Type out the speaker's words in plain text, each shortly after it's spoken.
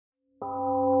A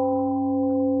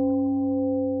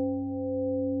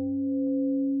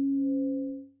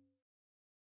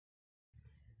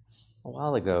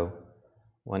while ago,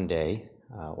 one day,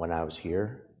 when I was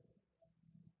here,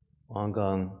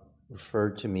 Wangong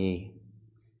referred to me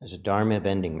as a Dharma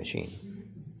vending machine.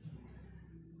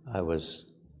 I was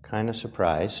kind of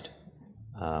surprised.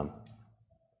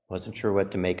 Wasn't sure what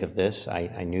to make of this.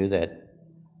 I knew that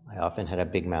I often had a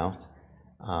big mouth,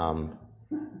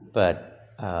 but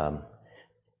I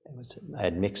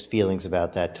had mixed feelings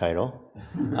about that title.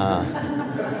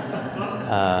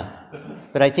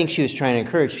 But I think she was trying to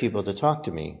encourage people to talk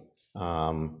to me,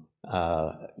 because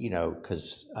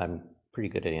I'm pretty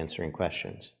good at answering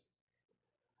questions.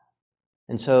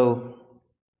 And so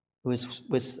it was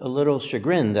with a little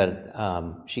chagrin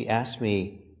that she asked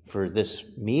me for this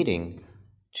meeting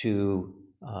to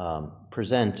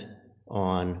present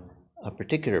on a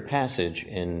particular passage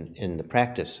in the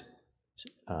practice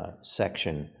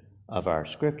section of our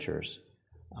scriptures.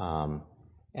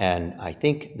 And I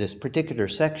think this particular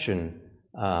section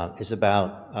is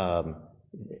about,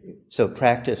 so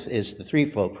practice is the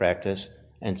threefold practice,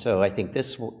 and so I think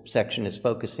this section is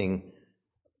focusing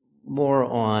more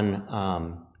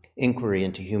on inquiry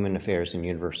into human affairs and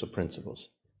universal principles.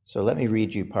 So let me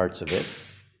read you parts of it.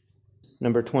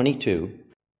 Number 22,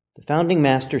 the founding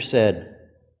master said,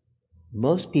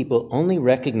 "Most people only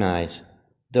recognize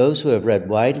those who have read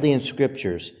widely in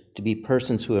scriptures to be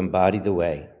persons who embody the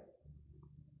way.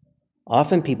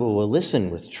 Often people will listen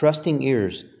with trusting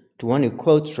ears to one who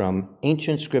quotes from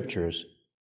ancient scriptures,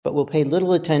 but will pay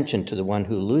little attention to the one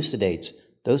who elucidates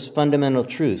those fundamental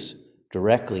truths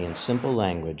directly in simple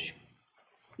language,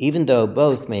 even though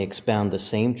both may expound the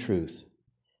same truth.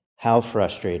 How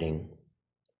frustrating.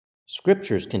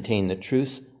 Scriptures contain the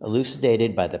truths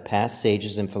elucidated by the past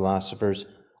sages and philosophers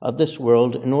of this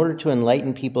world in order to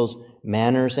enlighten people's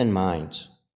manners and minds.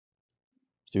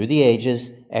 Through the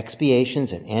ages,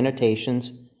 expiations and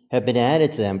annotations have been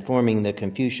added to them, forming the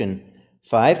Confucian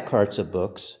 5 carts of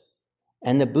books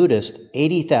and the Buddhist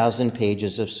 80,000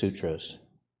 pages of sutras.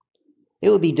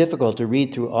 It would be difficult to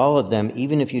read through all of them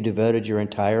even if you devoted your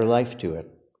entire life to it.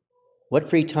 What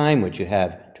free time would you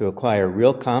have to acquire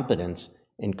real competence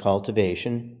in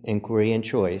cultivation, inquiry, and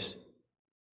choice?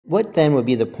 What then would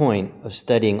be the point of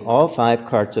studying all 5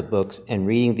 carts of books and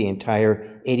reading the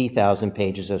entire 80,000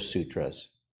 pages of sutras?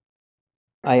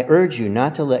 I urge you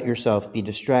not to let yourself be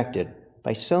distracted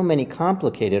by so many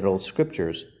complicated old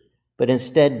scriptures, but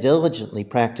instead diligently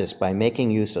practice by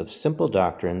making use of simple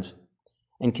doctrines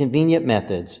and convenient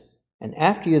methods, and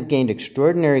after you have gained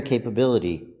extraordinary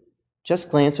capability, just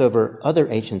glance over other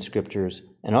ancient scriptures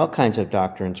and all kinds of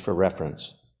doctrines for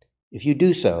reference. If you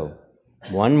do so,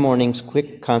 one morning's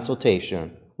quick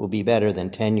consultation will be better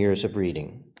than 10 years of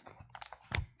reading."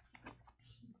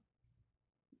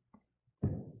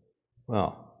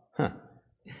 Well,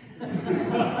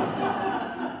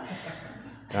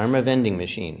 Dharma vending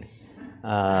machine.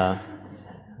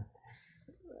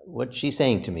 What's she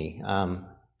saying to me? I'm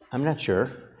not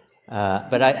sure,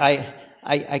 but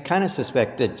I kind of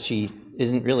suspect that she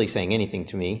isn't really saying anything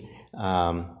to me,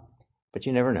 but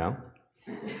you never know.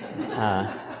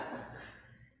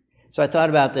 So I thought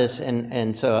about this,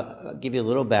 and so I'll give you a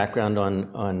little background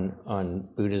on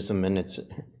Buddhism and its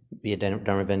be a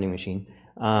Dharma vending machine.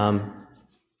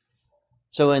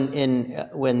 So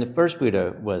when the first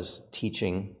Buddha was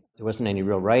teaching, there wasn't any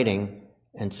real writing,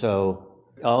 and so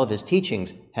all of his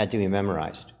teachings had to be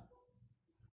memorized.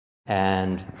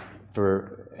 And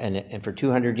for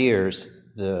 200 years,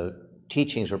 the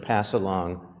teachings were passed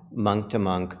along monk to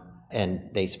monk, and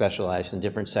they specialized in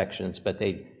different sections, but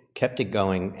they kept it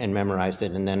going and memorized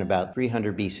it. And then about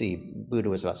 300 BC, Buddha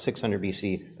was about 600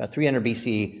 BC, about 300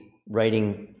 BC,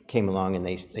 writing came along and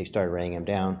they started writing them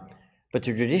down. But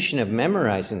the tradition of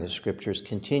memorizing the scriptures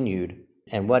continued,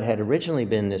 and what had originally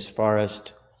been this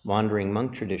forest wandering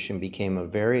monk tradition became a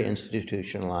very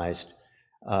institutionalized,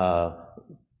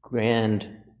 grand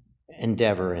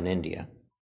endeavor in India.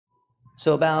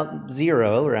 So about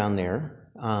 0, around there,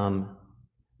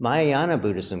 Mahayana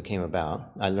Buddhism came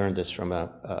about. I learned this from a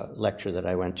lecture that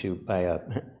I went to by a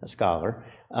scholar.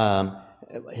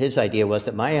 His idea was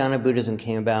that Mahayana Buddhism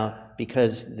came about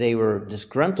because they were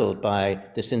disgruntled by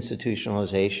this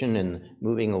institutionalization and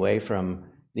moving away from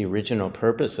the original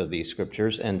purpose of these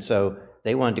scriptures, and so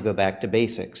they wanted to go back to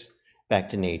basics, back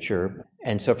to nature.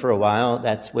 And so for a while,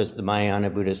 that was the Mahayana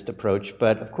Buddhist approach,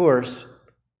 but of course,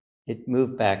 it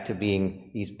moved back to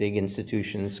being these big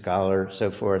institutions, scholar,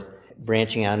 so forth,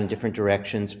 branching out in different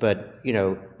directions. But,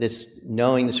 this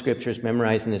knowing the scriptures,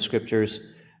 memorizing the scriptures,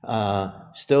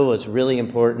 still was really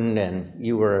important, and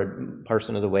you were a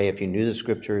person of the way if you knew the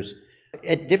scriptures.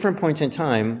 At different points in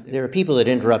time, there are people that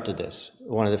interrupted this.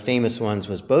 One of the famous ones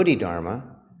was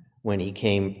Bodhidharma, when he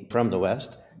came from the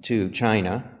West to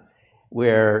China,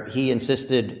 where he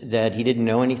insisted that he didn't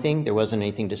know anything, there wasn't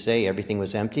anything to say, everything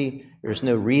was empty, there's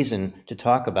no reason to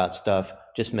talk about stuff,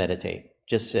 just meditate,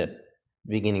 just sit.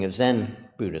 Beginning of Zen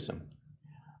Buddhism.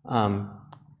 And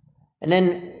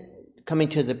then coming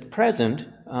to the present,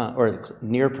 or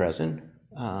near present,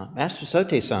 Master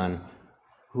Sote-san,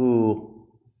 who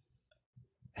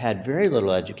had very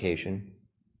little education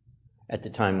at the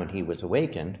time when he was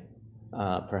awakened,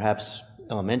 perhaps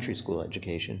elementary school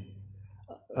education,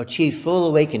 achieved full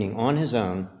awakening on his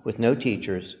own with no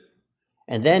teachers,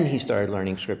 and then he started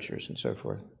learning scriptures and so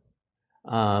forth.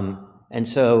 And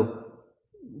so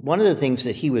one of the things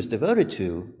that he was devoted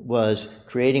to was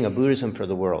creating a Buddhism for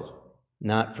the world,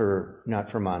 not for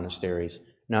monasteries,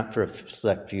 not for a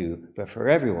select few, but for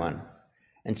everyone.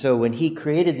 And so when he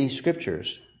created these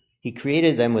scriptures, he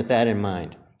created them with that in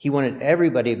mind. He wanted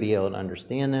everybody to be able to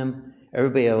understand them,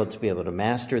 everybody able to be able to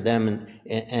master them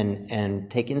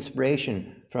and take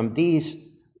inspiration from these,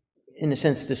 in a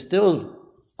sense, distilled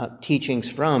teachings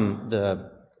from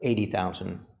the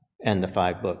 80,000 and the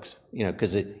 5 books,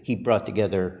 because he brought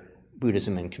together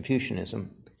Buddhism and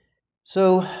Confucianism.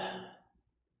 So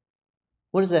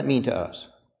what does that mean to us?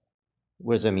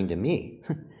 What does that mean to me?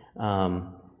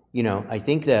 I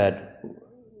think that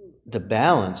the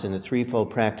balance in the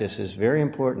threefold practice is very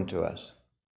important to us,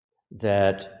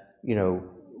 that,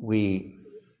 we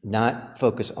not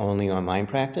focus only on mind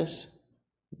practice,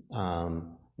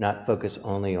 not focus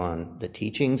only on the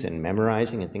teachings and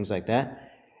memorizing and things like that,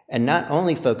 and not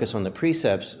only focus on the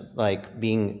precepts like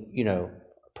being, a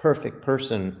perfect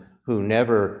person who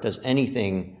never does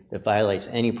anything that violates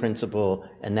any principle,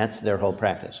 and that's their whole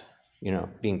practice,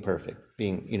 being perfect,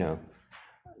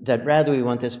 that rather we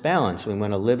want this balance. We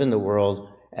want to live in the world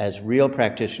as real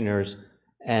practitioners,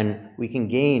 and we can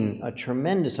gain a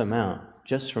tremendous amount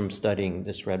just from studying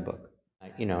this Red Book.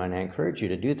 And I encourage you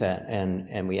to do that,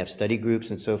 and we have study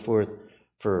groups and so forth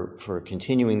for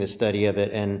continuing the study of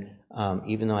it, and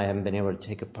even though I haven't been able to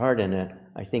take a part in it,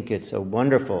 I think it's a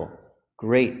wonderful,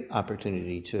 great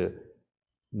opportunity to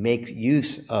make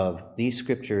use of these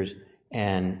scriptures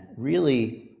and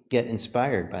really get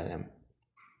inspired by them.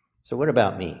 So what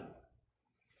about me?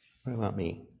 What about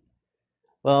me?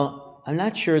 Well, I'm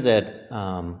not sure that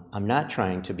I'm not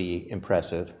trying to be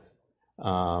impressive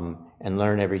and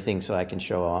learn everything so I can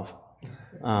show off.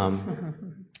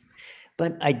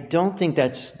 But I don't think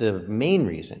that's the main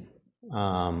reason.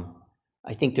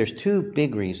 I think there's 2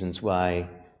 big reasons why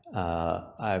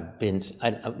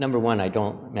number one, I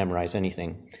don't memorize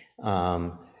anything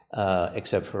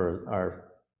except for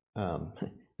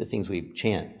the things we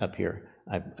chant up here.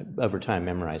 I've over time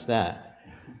memorized that.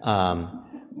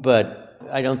 But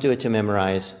I don't do it to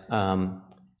memorize.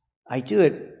 I do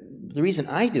it, the reason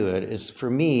I do it is for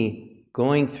me,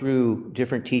 going through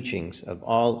different teachings of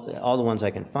all the ones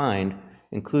I can find,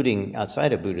 including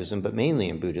outside of Buddhism, but mainly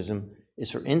in Buddhism,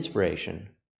 is for inspiration,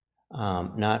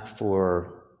 not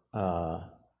for,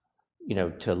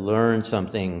 to learn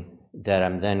something that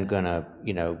I'm then gonna,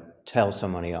 tell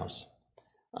somebody else.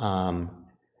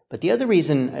 But the other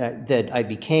reason that I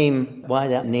became, why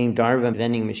that name Dharma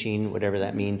vending machine, whatever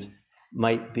that means,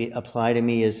 might be apply to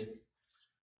me is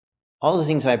all the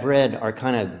things I've read are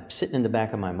kind of sitting in the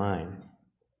back of my mind.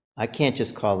 I can't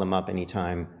just call them up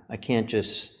anytime. I can't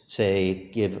just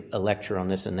say, give a lecture on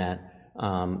this and that,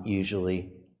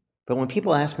 usually. But when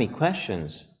people ask me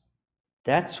questions,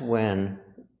 that's when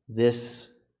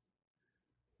this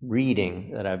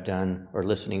reading that I've done or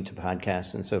listening to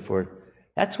podcasts and so forth,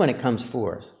 that's when it comes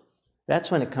forth.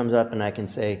 That's when it comes up and I can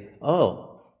say,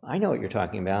 oh, I know what you're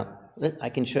talking about.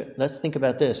 Let's think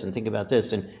about this and think about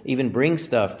this, and even bring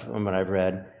stuff from what I've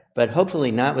read, but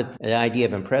hopefully not with the idea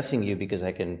of impressing you because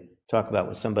I can talk about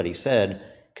what somebody said,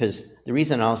 because the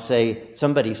reason I'll say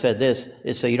somebody said this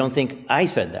is so you don't think I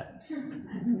said that.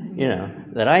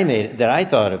 That I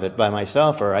thought of it by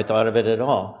myself, or I thought of it at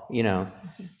all,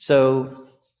 So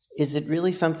is it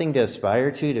really something to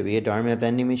aspire to be a Dharma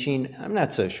vending machine? I'm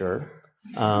not so sure.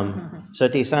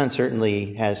 Sote-san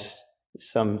certainly has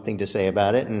something to say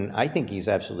about it, and I think he's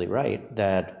absolutely right.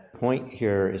 That point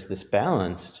here is this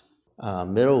balanced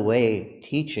middle way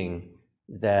teaching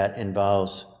that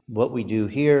involves what we do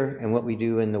here and what we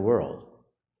do in the world.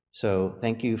 So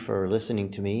thank you for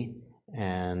listening to me,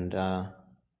 and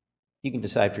you can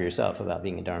decide for yourself about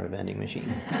being a Dharma vending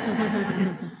machine.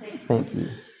 Thank you.